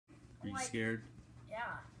Are you scared? Yeah.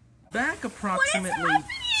 Back approximately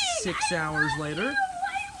 6 hours later,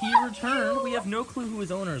 he returned. We have no clue who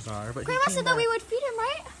his owners are, but Grandma said that we would feed him,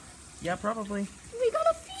 right? Yeah, probably. We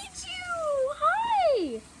gotta feed you!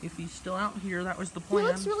 Hi! If he's still out here, that was the plan.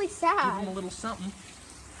 He looks really sad. Give him a little something.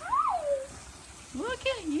 Hi! Look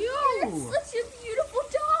at you! You're such a beautiful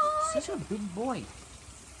dog! Such a big boy.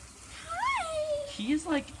 Hi! He is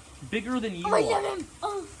like bigger than you Oh, I are. love him!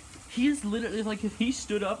 Oh. He is literally like, if he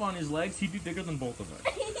stood up on his legs, he'd be bigger than both of us.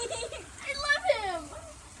 I love him!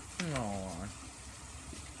 Aww.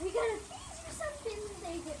 We gotta feed you something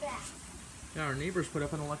when they get back. Yeah, our neighbors put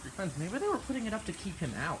up an electric fence. Maybe they were putting it up to keep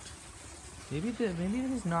him out. Maybe it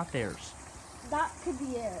is not theirs. That could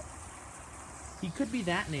be it. He could be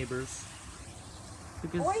that neighbor's.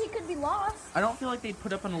 Because Or he could be lost. I don't feel like they'd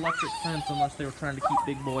put up an electric fence unless they were trying to keep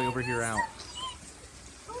Big Boy over here out.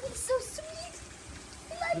 Oh, he's so sweet.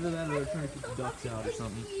 Either that or they're trying to keep the ducks out or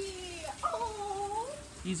something. Oh.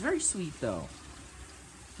 He's very sweet, though.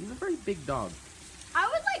 He's a very big dog. I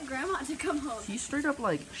would like Grandma to come home. He straight up,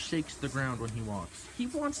 like, shakes the ground when he walks. He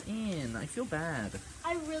wants in. I feel bad.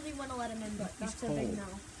 I really want to let him in, but that's a big no.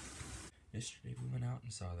 Yesterday we went out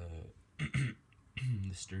and saw the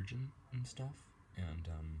the sturgeon and stuff, and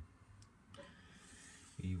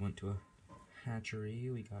we went to a hatchery,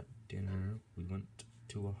 we got dinner, we went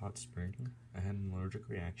to a hot spring. I had an allergic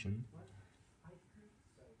reaction,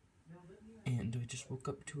 and I just woke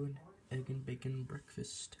up to an egg and bacon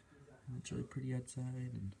breakfast. And it's really pretty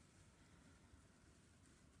outside, and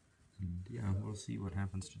yeah, we'll see what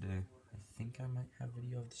happens today. I think I might have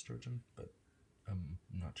video of the sturgeon, but I'm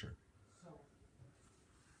not sure.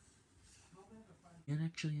 And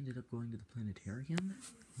actually ended up going to the planetarium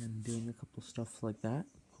and doing a couple stuff like that,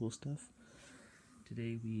 cool stuff.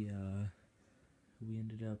 Today we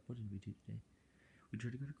ended up, what did we do today? We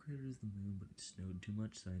tried to go to Craters of the Moon, but it snowed too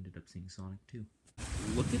much, so I ended up seeing Sonic 2.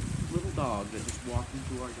 Look at the little dog that just walked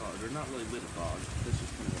into our yard. Or not really little dog, that's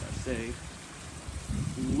just kind of what I say.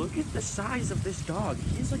 Look at the size of this dog.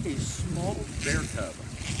 He's like a small bear cub.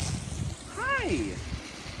 Hi!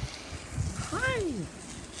 Hi!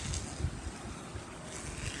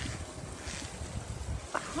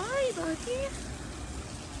 Hi, buddy!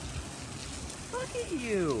 Look at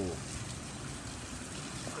you!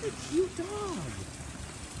 What a cute dog!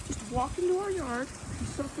 Just walked into our yard, he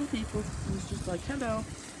saw some people, and was just like, hello.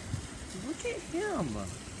 Look at him!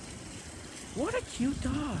 What a cute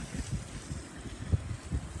dog!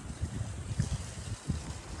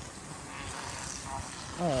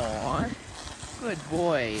 Aww, good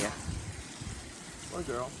boy. Or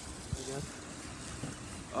girl, I guess.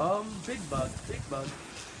 Big bug, big bug.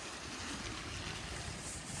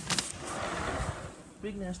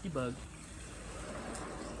 Big nasty bug.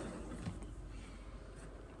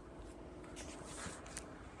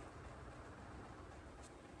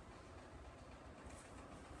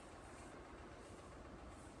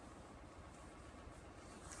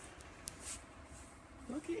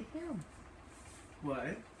 Look at him.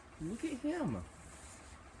 What? Look at him.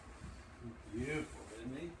 Beautiful,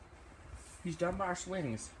 isn't he? He's down by our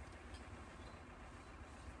swings.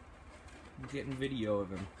 I'm getting video of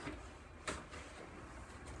him.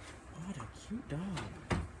 What a cute dog.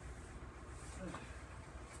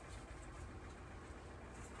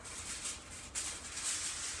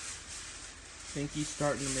 I think he's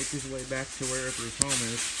starting to make his way back to wherever his home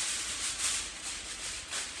is.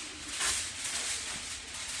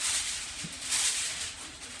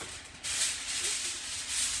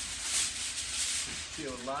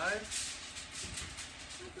 Feel alive?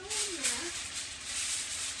 I'll go in there.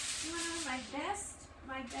 You want to know my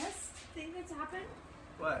best thing that's happened?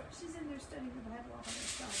 What? She's in there studying the Bible all by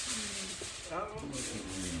herself.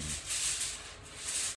 Oh.